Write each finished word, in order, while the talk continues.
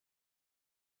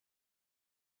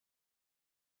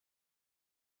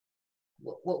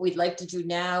what we'd like to do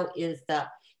now is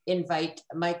invite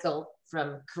Michael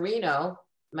from Corino.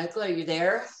 Michael, are you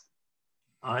there?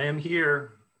 I am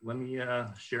here. Let me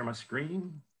share my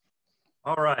screen.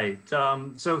 All right.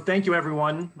 So thank you,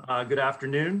 everyone. Good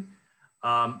afternoon.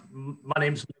 My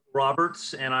name is Michael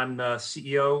Roberts, and I'm the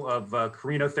CEO of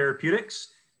Corino Therapeutics.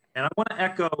 And I want to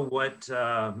echo what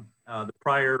the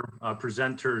prior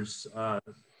presenters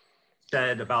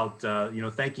said about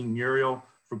thanking Muriel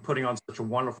for putting on such a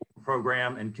wonderful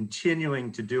program and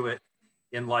continuing to do it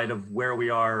in light of where we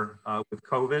are with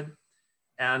COVID.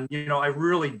 And I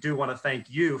really do want to thank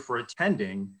you for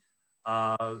attending.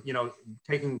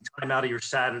 Taking time out of your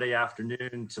Saturday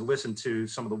afternoon to listen to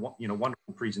some of the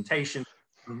wonderful presentations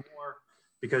and more,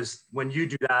 because when you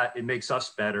do that, it makes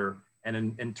us better,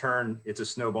 and in turn, it's a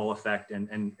snowball effect.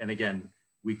 And again,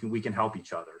 we can help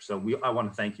each other. So I want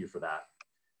to thank you for that.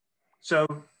 So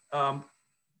a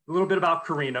little bit about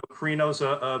Corino. Corino's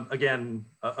again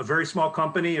a very small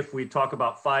company. If we talk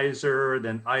about Pfizer,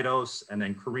 then Eidos, and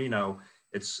then Corino,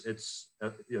 it's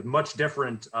much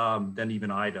different than even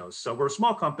Eidos. So we're a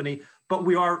small company, but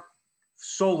we are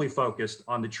solely focused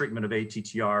on the treatment of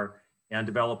ATTR and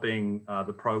developing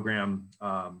the program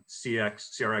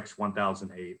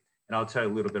CRX-1008. And I'll tell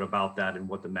you a little bit about that and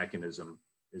what the mechanism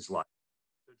is like.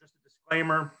 So just a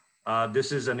disclaimer,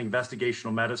 this is an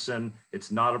investigational medicine. It's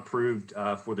not approved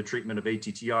for the treatment of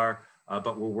ATTR,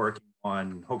 but we're working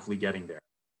on hopefully getting there.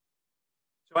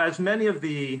 So as many of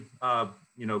the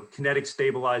kinetic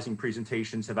stabilizing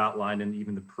presentations have outlined, and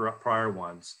even the prior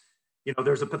ones,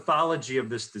 there's a pathology of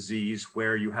this disease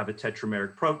where you have a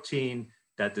tetrameric protein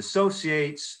that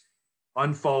dissociates,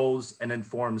 unfolds, and then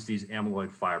forms these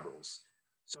amyloid fibrils.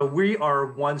 So we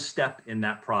are one step in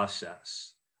that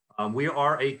process. We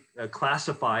are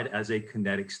classified as a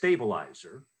kinetic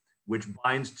stabilizer, which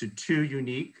binds to two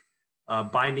unique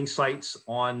binding sites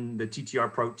on the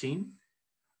TTR protein.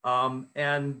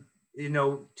 And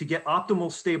to get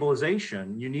optimal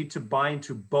stabilization, you need to bind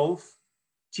to both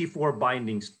T4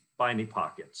 binding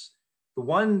pockets. The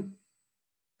one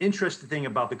interesting thing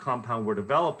about the compound we're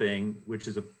developing, which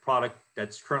is a product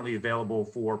that's currently available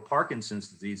for Parkinson's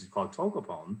disease, is called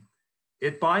tocopone.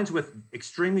 It binds with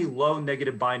extremely low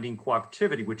negative binding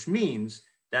cooperativity, which means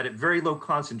that at very low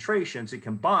concentrations, it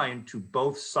can bind to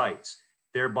both sites,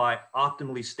 thereby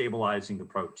optimally stabilizing the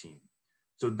protein.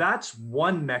 So that's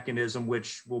one mechanism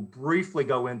which we'll briefly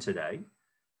go in today.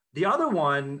 The other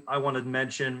one I wanted to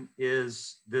mention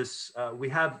is this, we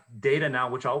have data now,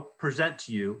 which I'll present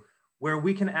to you, where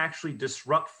we can actually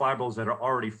disrupt fibrils that are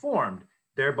already formed,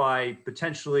 thereby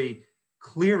potentially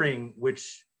clearing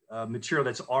material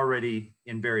that's already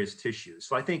in various tissues.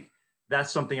 So I think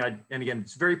that's something and again,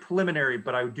 it's very preliminary,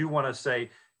 but I do want to say,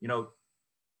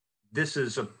 this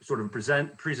is a sort of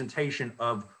presentation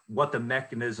of what the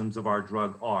mechanisms of our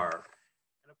drug are.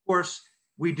 And of course,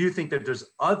 we do think that there's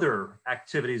other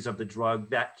activities of the drug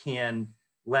that can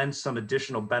lend some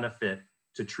additional benefit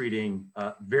to treating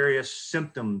various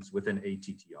symptoms within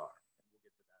ATTR.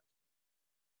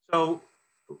 So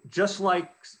just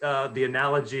like the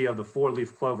analogy of the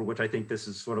four-leaf clover, which I think this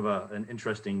is sort of an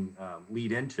interesting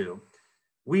lead into,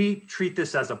 we treat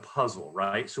this as a puzzle,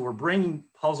 right? So we're bringing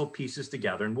puzzle pieces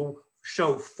together, and we'll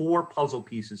show four puzzle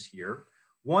pieces here.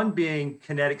 One being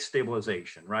kinetic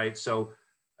stabilization, right? So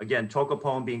again,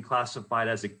 tocopone being classified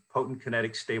as a potent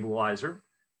kinetic stabilizer.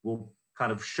 We'll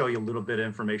kind of show you a little bit of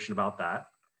information about that.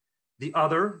 The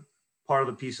other part of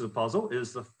the piece of the puzzle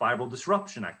is the fibril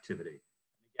disruption activity.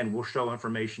 Again, we'll show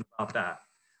information about that.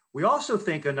 We also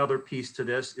think another piece to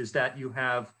this is that you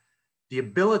have the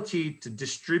ability to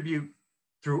distribute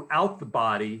throughout the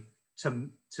body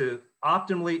to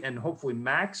optimally and hopefully in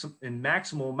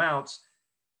maximal amounts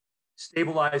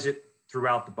stabilize it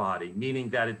throughout the body, meaning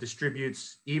that it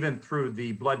distributes even through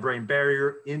the blood-brain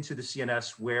barrier into the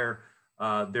CNS, where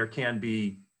there can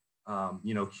be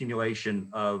accumulation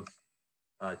of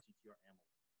TTR amyloid.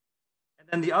 And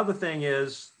then the other thing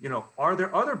is, are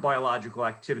there other biological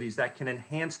activities that can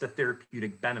enhance the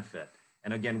therapeutic benefit?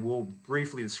 And again, we'll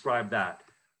briefly describe that.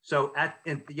 So at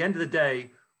the end of the day,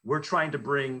 we're trying to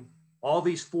bring all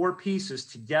these four pieces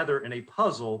together in a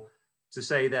puzzle to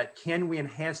say that, can we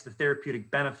enhance the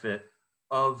therapeutic benefit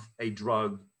of a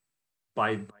drug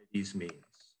by these means?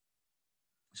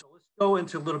 So let's go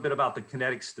into a little bit about the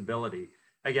kinetic stability.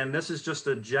 Again, this is just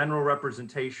a general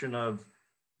representation of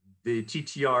the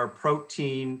TTR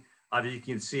protein. You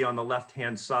can see on the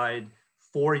left-hand side,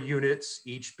 4 units,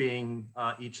 each being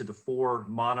each of the 4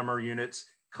 monomer units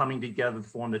coming together to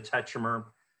form the tetramer.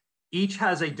 Each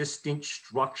has a distinct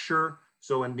structure.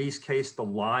 So in these case, the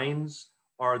lines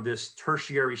are this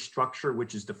tertiary structure,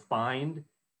 which is defined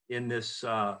in this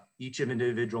each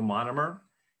individual monomer.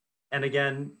 And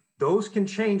again, those can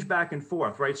change back and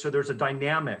forth, right? So there's a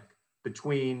dynamic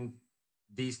between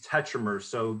these tetramers.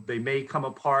 So they may come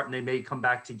apart and they may come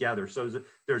back together. So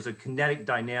there's a kinetic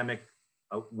dynamic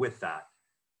with that.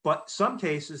 But some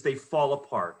cases they fall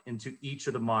apart into each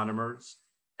of the monomers.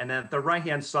 And then at the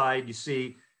right-hand side, you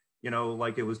see,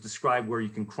 like it was described where you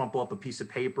can crumple up a piece of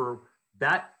paper,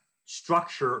 that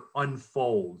structure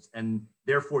unfolds, and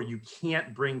therefore you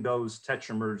can't bring those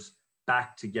tetramers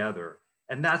back together.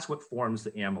 And that's what forms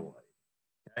the amyloid,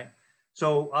 okay?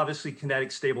 So obviously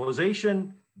kinetic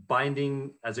stabilization,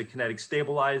 binding as a kinetic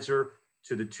stabilizer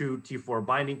to the two T4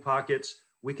 binding pockets,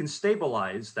 we can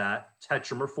stabilize that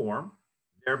tetramer form,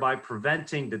 thereby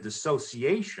preventing the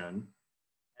dissociation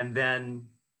and then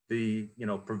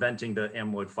preventing the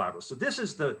amyloid fibrils. So this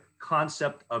is the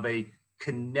concept of a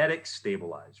kinetic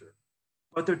stabilizer.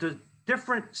 But there's a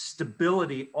different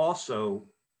stability also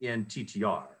in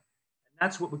TTR. And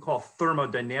that's what we call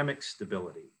thermodynamic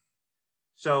stability.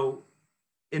 So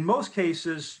in most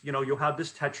cases, you'll have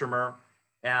this tetramer,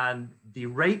 and the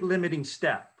rate limiting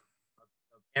step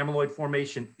of amyloid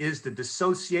formation is the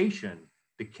dissociation,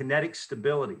 the kinetic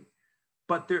stability.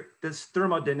 But this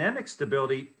thermodynamic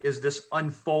stability is this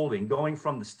unfolding, going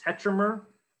from this tetramer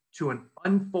to an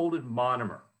unfolded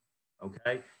monomer,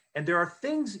 okay? And there are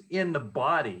things in the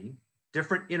body,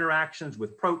 different interactions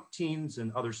with proteins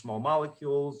and other small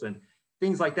molecules and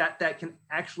things like that, that can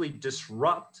actually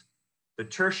disrupt the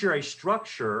tertiary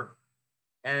structure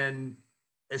and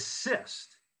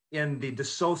assist in the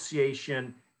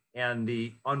dissociation and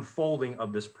the unfolding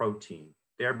of this protein,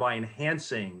 thereby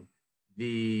enhancing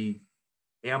the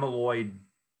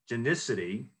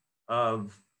amyloidogenicity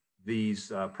of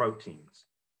these proteins.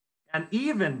 And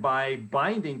even by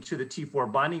binding to the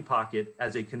T4 binding pocket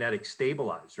as a kinetic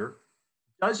stabilizer,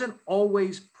 doesn't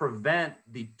always prevent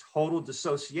the total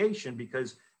dissociation,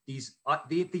 because these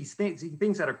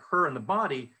things that occur in the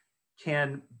body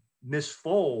can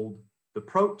misfold the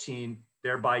protein,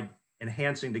 thereby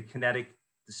enhancing the kinetic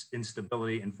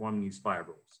instability and forming these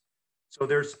fibrils. So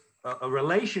there's a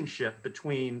relationship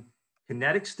between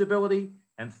kinetic stability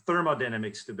and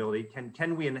thermodynamic stability.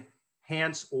 Can we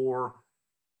enhance or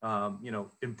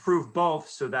improve both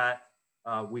so that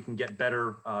we can get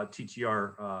better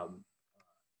TTR,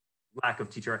 lack of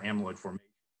TTR amyloid formation?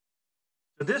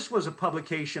 So this was a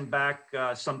publication back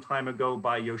some time ago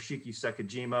by Yoshiki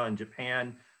Sekijima in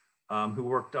Japan, who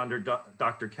worked under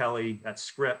Dr. Kelly at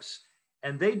Scripps.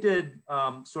 And they did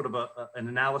sort of an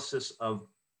analysis of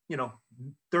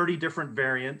 30 different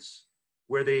variants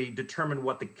where they determined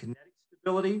what the kinetic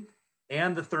stability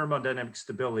and the thermodynamic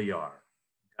stability are,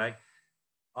 okay?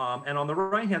 And on the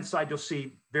right-hand side, you'll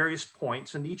see various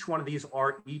points, and each one of these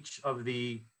are each of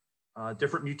the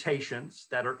different mutations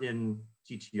that are in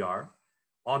TTR.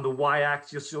 On the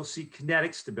y-axis, you'll see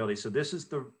kinetic stability. So this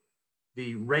is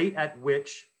the rate at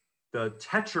which the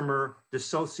tetramer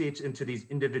dissociates into these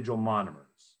individual monomers.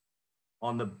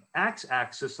 On the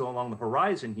x-axis, so along the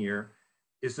horizon here,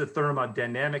 is the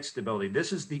thermodynamic stability.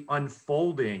 This is the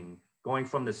unfolding, going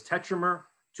from this tetramer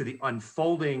to the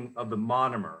unfolding of the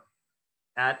monomer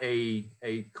at a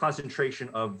concentration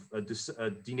of a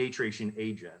denaturation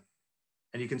agent.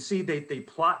 And you can see they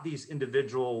plot these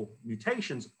individual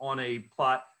mutations on a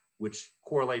plot which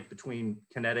correlate between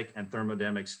kinetic and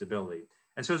thermodynamic stability.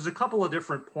 And so there's a couple of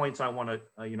different points I want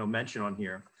to mention on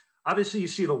here. Obviously, you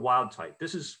see the wild type.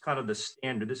 This is kind of the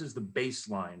standard. This is the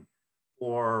baseline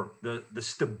for the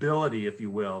stability, if you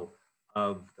will,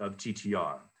 of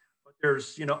TTR. But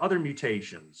there's other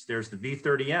mutations. There's the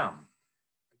V30M.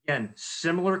 Again,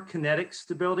 similar kinetic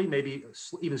stability, maybe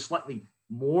even slightly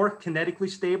more kinetically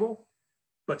stable,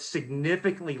 but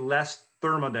significantly less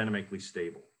thermodynamically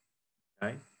stable,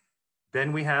 okay?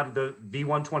 Then we have the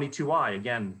V122I,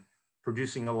 again,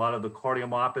 producing a lot of the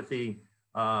cardiomyopathy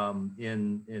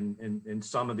in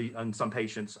some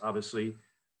patients, obviously.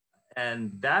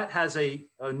 And that has a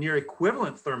near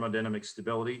equivalent thermodynamic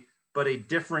stability, but a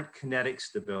different kinetic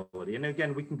stability. And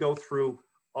again, we can go through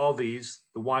all these.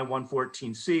 The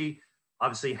Y114C,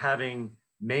 obviously having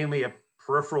mainly a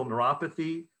peripheral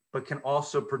neuropathy, but can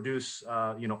also produce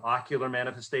ocular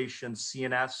manifestations,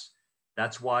 CNS.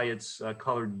 That's why it's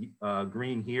colored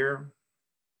green here.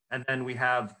 And then we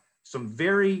have some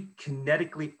very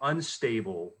kinetically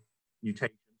unstable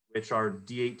mutations, which are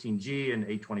D18G and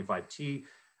A25T.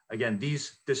 Again,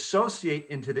 these dissociate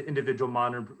into the individual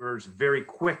monomers very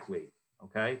quickly,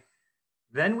 okay?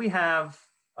 Then we have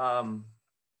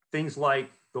things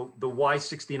like the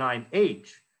Y69H.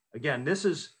 Again, this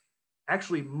is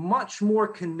actually much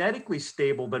more kinetically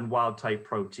stable than wild type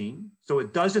protein. So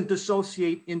it doesn't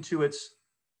dissociate into its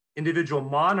individual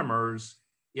monomers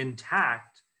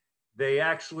intact, they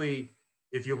actually,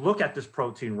 if you look at this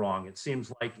protein wrong, it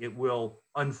seems like it will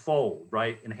unfold,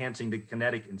 right? Enhancing the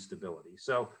kinetic instability.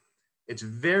 So it's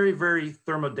very, very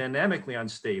thermodynamically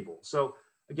unstable. So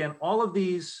again, all of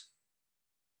these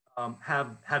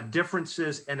have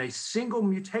differences, and a single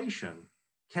mutation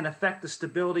can affect the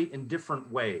stability in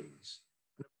different ways.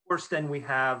 And of course, then we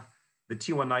have the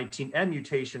T119N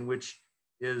mutation, which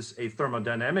is a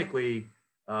thermodynamically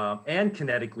and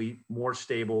kinetically more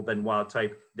stable than wild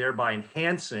type, thereby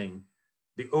enhancing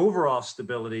the overall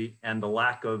stability and the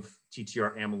lack of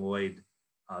TTR amyloid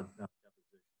deposition.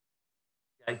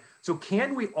 Okay, so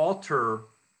can we alter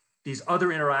these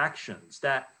other interactions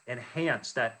that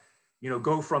enhance, that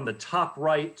go from the top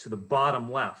right to the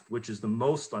bottom left, which is the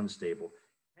most unstable?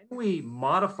 Can we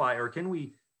modify, or can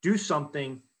we do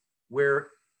something where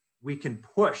we can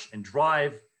push and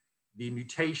drive the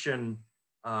mutation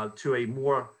to a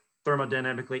more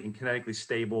thermodynamically and kinetically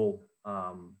stable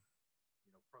protein?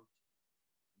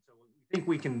 So we think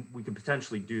we can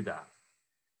potentially do that.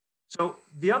 So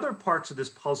the other parts of this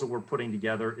puzzle we're putting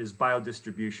together is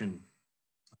biodistribution.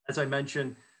 As I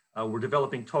mentioned, we're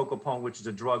developing tocopone, which is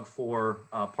a drug for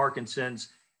Parkinson's,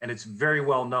 and it's very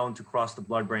well known to cross the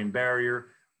blood-brain barrier.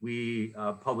 We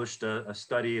published a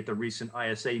study at the recent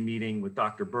ISA meeting with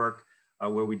Dr. Burke,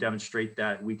 where we demonstrate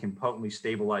that we can potently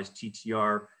stabilize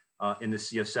TTR in the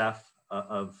CSF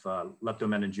of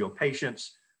leptomeningeal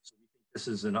patients. So we think this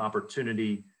is an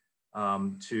opportunity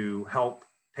to help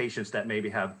patients that maybe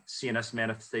have CNS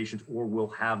manifestations or will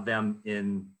have them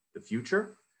in the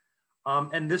future.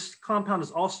 And this compound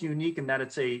is also unique in that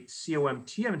it's a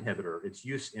COMT inhibitor. It's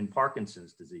used in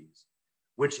Parkinson's disease,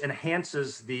 which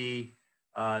enhances the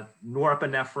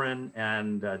norepinephrine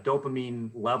and dopamine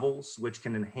levels, which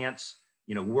can enhance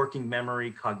working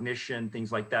memory, cognition,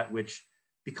 things like that, which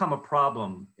become a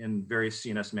problem in various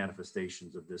CNS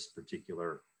manifestations of this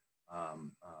particular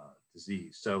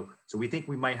disease. So we think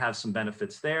we might have some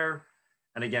benefits there.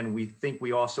 And again, we think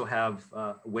we also have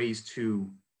ways to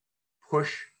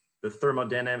push the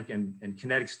thermodynamic and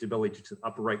kinetic stability to the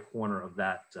upper right corner of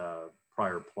that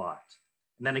prior plot.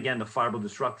 And then again, the fibril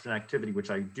disruption activity, which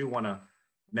I do want to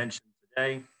mention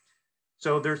today.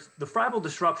 So there's the fibril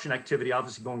disruption activity,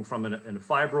 obviously going from a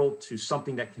fibril to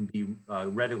something that can be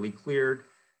readily cleared.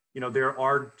 There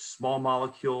are small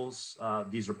molecules.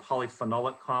 These are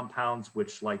polyphenolic compounds,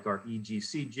 which like are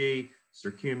EGCG,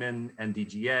 curcumin,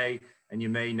 NDGA. And you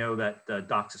may know that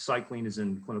doxycycline is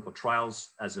in clinical trials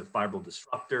as a fibril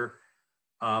disruptor.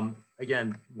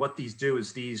 Again, what these do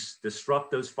is these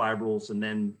disrupt those fibrils, and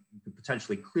then you can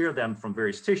potentially clear them from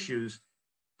various tissues,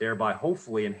 thereby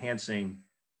hopefully enhancing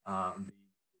the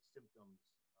symptoms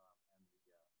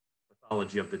and the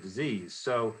pathology of the disease.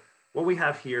 So what we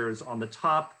have here is on the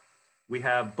top, we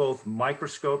have both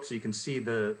microscopes, so you can see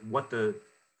what the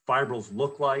fibrils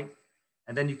look like.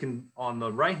 And then you can, on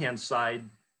the right-hand side,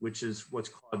 which is what's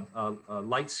called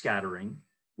light scattering,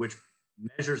 which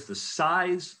measures the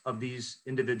size of these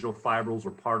individual fibrils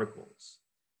or particles.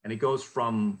 And it goes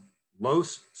from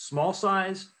small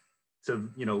size to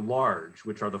large,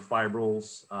 which are the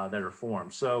fibrils that are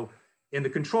formed. So in the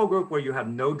control group where you have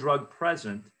no drug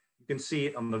present, you can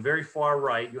see on the very far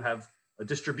right, you have a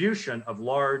distribution of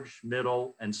large,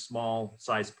 middle, and small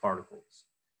sized particles.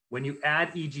 When you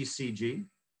add EGCG,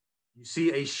 you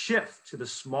see a shift to the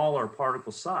smaller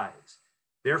particle size.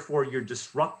 Therefore, you're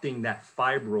disrupting that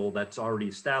fibril that's already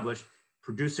established,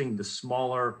 producing the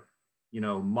smaller,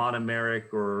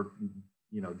 monomeric or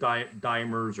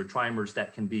dimers or trimers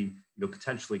that can be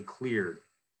potentially cleared.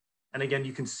 And again,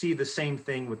 you can see the same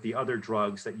thing with the other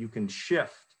drugs, that you can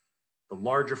shift the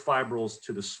larger fibrils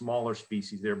to the smaller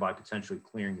species, thereby potentially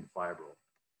clearing the fibril.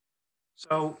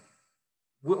 So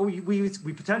we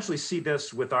potentially see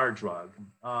this with our drug.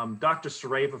 Dr.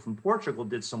 Saraiva from Portugal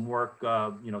did some work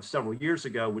several years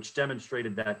ago, which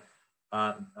demonstrated that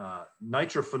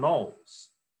nitrophenols,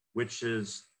 which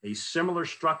is a similar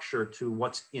structure to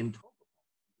what's in tocopone,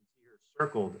 you can see here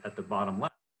circled at the bottom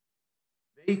left,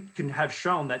 they can have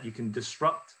shown that you can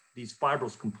disrupt these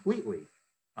fibrils completely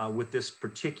with this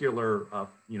particular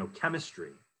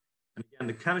chemistry. And again,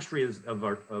 the chemistry of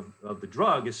the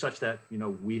drug is such that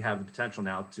we have the potential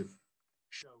now to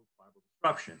show fibril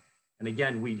disruption. And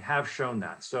again, we have shown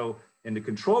that. So in the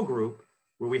control group,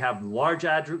 where we have large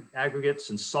aggregates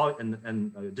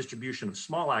and distribution of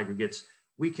small aggregates,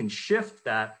 we can shift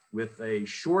that with a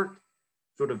short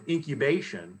sort of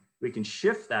incubation. We can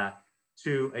shift that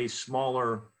to a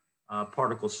smaller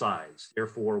particle size.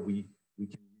 Therefore, we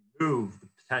can remove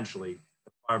potentially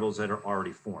the fibrils that are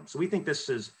already formed. So we think this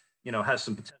is, has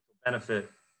some potential benefit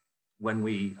when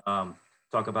we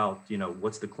talk about, you know,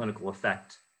 what's the clinical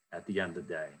effect at the end of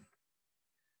the day.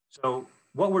 So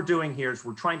what we're doing here is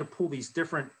we're trying to pull these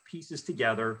different pieces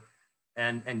together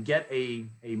and get a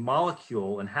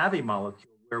molecule and have a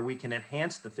molecule where we can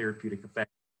enhance the therapeutic effect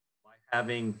by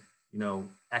having, you know,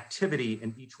 activity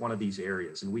in each one of these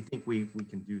areas. And we think we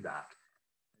can do that.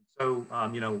 So,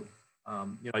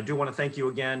 I do want to thank you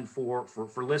again for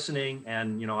listening,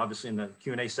 and, you know, obviously in the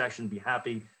Q&A section, be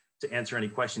happy to answer any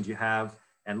questions you have,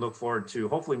 and look forward to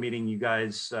hopefully meeting you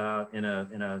guys in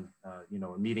a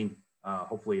meeting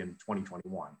hopefully in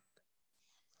 2021.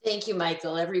 Thank you,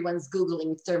 Michael. Everyone's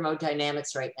Googling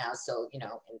thermodynamics right now, so, you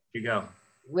know. Here you go.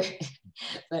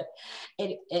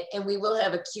 And we will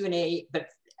have a Q&A, but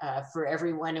for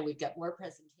everyone, and we've got more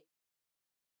presentations.